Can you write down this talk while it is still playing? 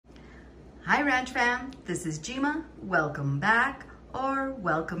Hi Ranch Fam, this is Jima. Welcome back, or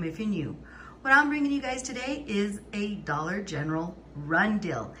welcome if you're new. What I'm bringing you guys today is a Dollar General run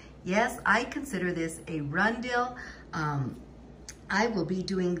deal. Yes, I consider this a run deal. I will be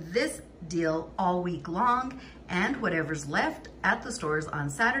doing this deal all week long, and whatever's left at the stores on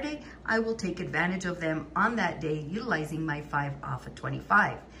Saturday, I will take advantage of them on that day utilizing my 5 off of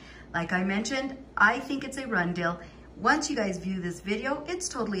 25. Like I mentioned, I think it's a run deal. Once you guys view this video, it's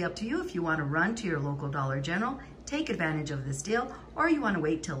totally up to you if you want to run to your local Dollar General, take advantage of this deal, or you want to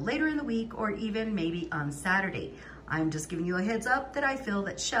wait till later in the week or even maybe on Saturday. I'm just giving you a heads up that I feel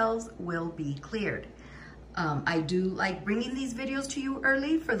that shelves will be cleared. I do like bringing these videos to you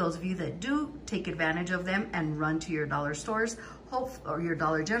early for those of you that do take advantage of them and run to your dollar stores or your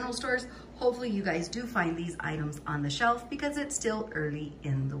Dollar General stores. Hopefully you guys do find these items on the shelf because it's still early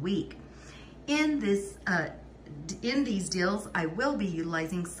in the week. In these deals, I will be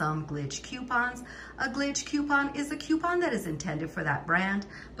utilizing some glitch coupons. A glitch coupon is a coupon that is intended for that brand,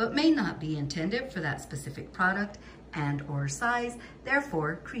 but may not be intended for that specific product and or size,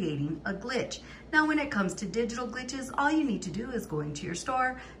 therefore creating a glitch. Now, when it comes to digital glitches, all you need to do is go into your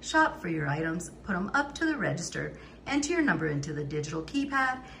store, shop for your items, put them up to the register, enter your number into the digital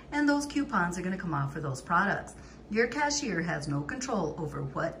keypad, and those coupons are gonna come off for those products. Your cashier has no control over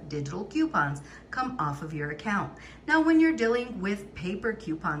what digital coupons come off of your account. Now, when you're dealing with paper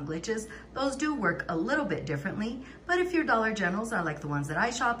coupon glitches, those do work a little bit differently, but if your Dollar Generals are like the ones that I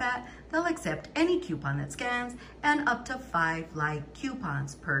shop at, they'll accept any coupon that scans and up to 5 like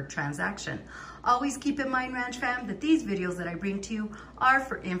coupons per transaction. Always keep in mind, Ranch Fam, that these videos that I bring to you are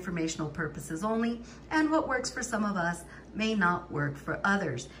for informational purposes only, and what works for some of us may not work for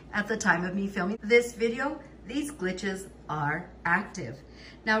others. At the time of me filming this video, these glitches are active.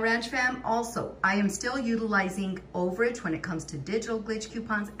 Now, Ranch Fam, also, I am still utilizing overage when it comes to digital glitch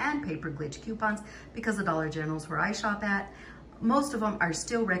coupons and paper glitch coupons because the Dollar Generals where I shop at, most of them are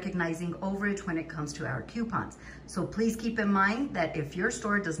still recognizing overage when it comes to our coupons. So please keep in mind that if your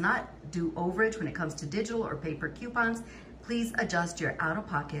store does not do overage when it comes to digital or paper coupons, please adjust your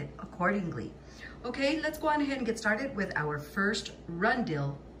out-of-pocket accordingly. Okay, let's go on ahead and get started with our first run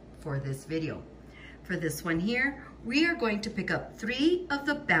deal for this video. For this one here, we are going to pick up 3 of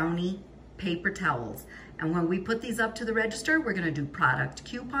the Bounty paper towels. And when we put these up to the register, we're gonna do product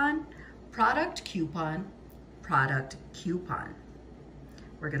coupon, product coupon, product coupon.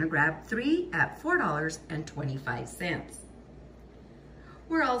 We're gonna grab 3 at $4.25.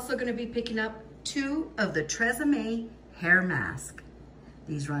 We're also gonna be picking up 2 of the Tresemme hair mask.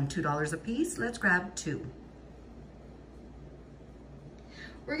 These run $2 a piece. Let's grab 2.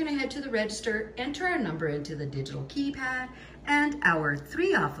 We're gonna head to the register, enter our number into the digital keypad, and our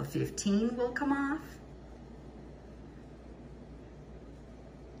 3 off of 15 will come off.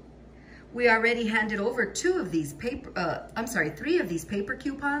 We already handed over 3 of these paper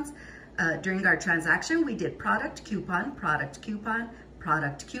coupons. During our transaction, we did product coupon, product coupon,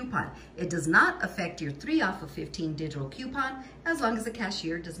 product coupon. It does not affect your 3 off of 15 digital coupon as long as the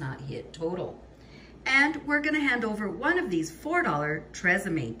cashier does not hit total. And we're gonna hand over 1 of these $4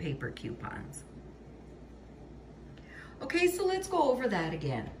 Tresemme paper coupons. Okay, so let's go over that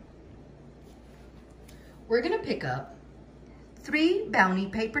again. We're gonna pick up 3 Bounty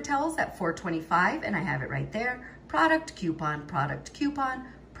paper towels at $4.25, and I have it right there. Product coupon, product coupon,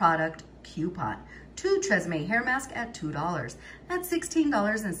 product coupon. 2 Tresemme hair mask at $2. That's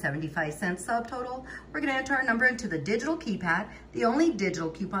 $16.75 subtotal. We're gonna enter our number into the digital keypad. The only digital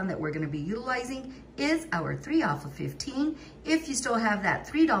coupon that we're gonna be utilizing is our 3 off of 15. If you still have that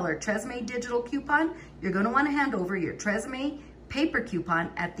 $3 Tresemme digital coupon, you're gonna wanna hand over your Tresemme paper coupon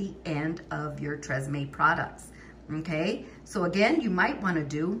at the end of your Tresemme products, okay? So again, you might wanna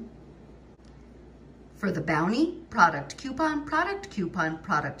do for the Bounty, product coupon, product coupon,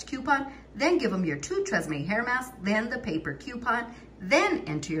 product coupon, then give them your 2 Tresemme hair masks, then the paper coupon, then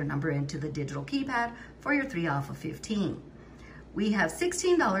enter your number into the digital keypad for your 3 off of 15. We have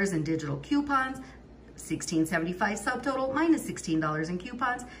 $16 in digital coupons, $16.75 subtotal minus $16 in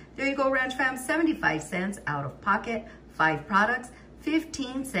coupons. There you go, Ranch Fam, 75 cents out of pocket, 5 products,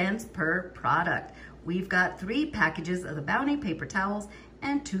 15 cents per product. We've got 3 packages of the Bounty paper towels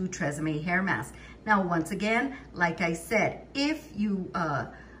and 2 Tresemme hair masks. Now, once again, like I said, if you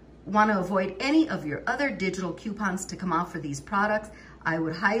want to avoid any of your other digital coupons to come off for these products, I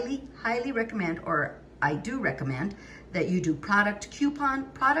would highly, highly recommend, or I do recommend, that you do product coupon,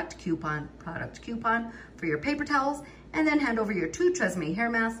 product coupon, product coupon for your paper towels, and then hand over your 2 Tresemme hair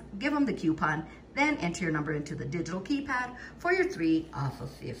masks, give them the coupon, then enter your number into the digital keypad for your 3 off of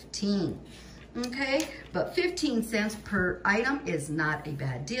 15. Okay, but 15 cents per item is not a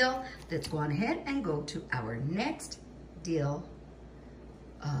bad deal. Let's go on ahead and go to our next deal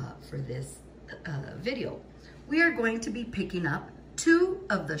for this video. We are going to be picking up 2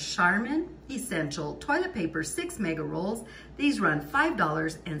 of the Charmin Essential Toilet Paper 6 Mega Rolls. These run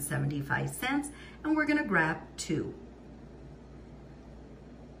 $5.75, and we're gonna grab 2.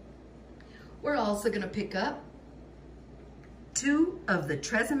 We're also gonna pick up 2 of the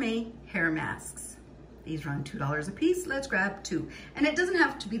Tresemme hair masks. These run $2 a piece. Let's grab 2. And it doesn't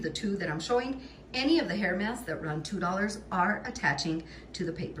have to be the 2 that I'm showing. Any of the hair masks that run $2 are attaching to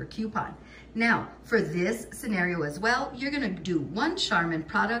the paper coupon. Now, for this scenario as well, you're gonna do 1 Charmin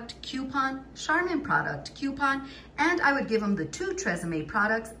product coupon, and I would give them the 2 Tresemme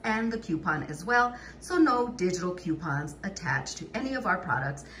products and the coupon as well. So no digital coupons attached to any of our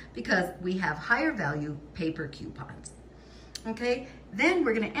products because we have higher value paper coupons. Okay, then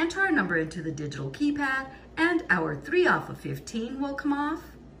we're gonna enter our number into the digital keypad and our 3 off of 15 will come off.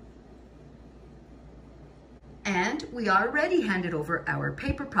 And we already handed over our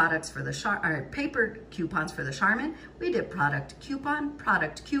paper products for the paper coupons for the Charmin. We did product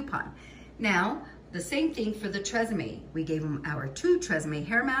coupon. Now, the same thing for the Tresemme. We gave them our 2 Tresemme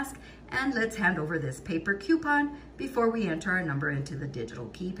hair masks, and let's hand over this paper coupon before we enter our number into the digital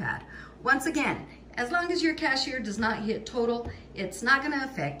keypad. Once again, as long as your cashier does not hit total, it's not gonna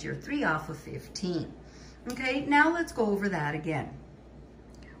affect your 3 off of 15. Okay, now let's go over that again.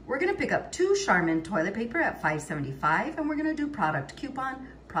 We're gonna pick up 2 Charmin toilet paper at $5.75, and we're gonna do product coupon,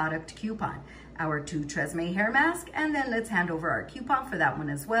 our 2 Tresemme hair mask, and then let's hand over our coupon for that one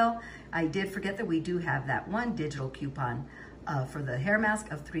as well. I did forget that we do have that 1 digital coupon for the hair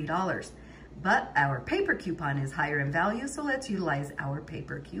mask of $3, but our paper coupon is higher in value, so let's utilize our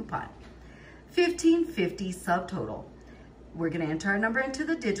paper coupon. $15.50 subtotal. We're gonna enter our number into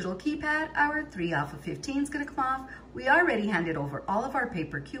the digital keypad. Our 3 off of 15 is gonna come off. We already handed over all of our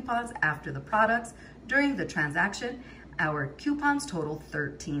paper coupons after the products during the transaction. Our coupons total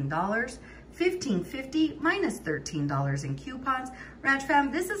 $13. $15.50 minus $13 in coupons. Ranch fam,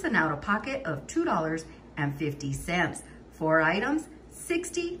 this is an out-of-pocket of $2.50. 4 items,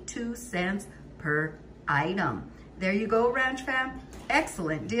 62 cents per item. There you go, Ranch fam.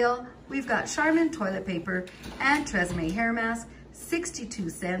 Excellent deal. We've got Charmin toilet paper and Tresemme hair mask, 62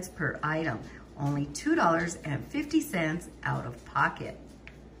 cents per item. Only $2.50 out of pocket.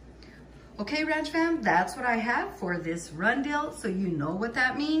 Okay, Ranch fam, that's what I have for this run deal, so you know what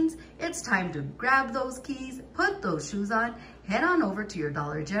that means. It's time to grab those keys, put those shoes on, head on over to your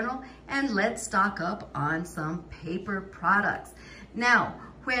Dollar General, and let's stock up on some paper products. Now,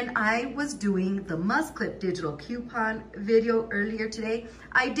 when I was doing the Must Clip digital coupon video earlier today,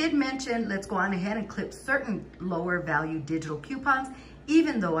 I did mention let's go on ahead and clip certain lower value digital coupons,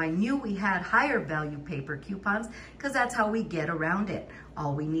 even though I knew we had higher value paper coupons, because that's how we get around it.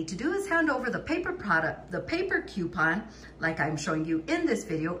 All we need to do is hand over the paper coupon, like I'm showing you in this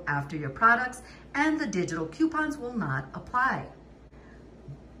video, after your products, and the digital coupons will not apply.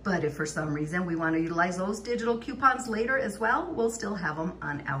 But if for some reason we want to utilize those digital coupons later as well, we'll still have them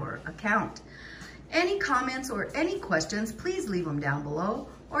on our account. Any comments or any questions, please leave them down below,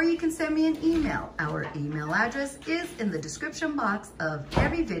 or you can send me an email. Our email address is in the description box of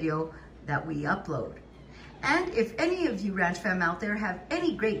every video that we upload. And if any of you Ranch fam out there have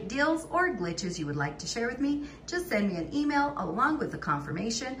any great deals or glitches you would like to share with me, just send me an email along with the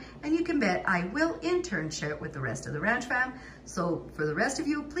confirmation, and you can bet I will in turn share it with the rest of the Ranch fam. So for the rest of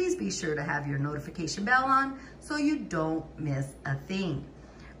you, please be sure to have your notification bell on so you don't miss a thing.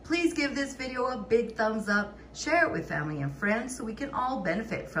 Please give this video a big thumbs up, share it with family and friends so we can all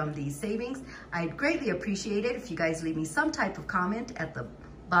benefit from these savings. I'd greatly appreciate it if you guys leave me some type of comment at the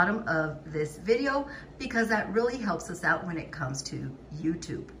bottom of this video, because that really helps us out when it comes to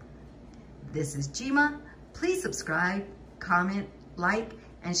YouTube. This is Jima. Please subscribe, comment, like,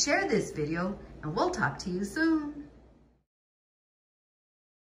 and share this video, and we'll talk to you soon.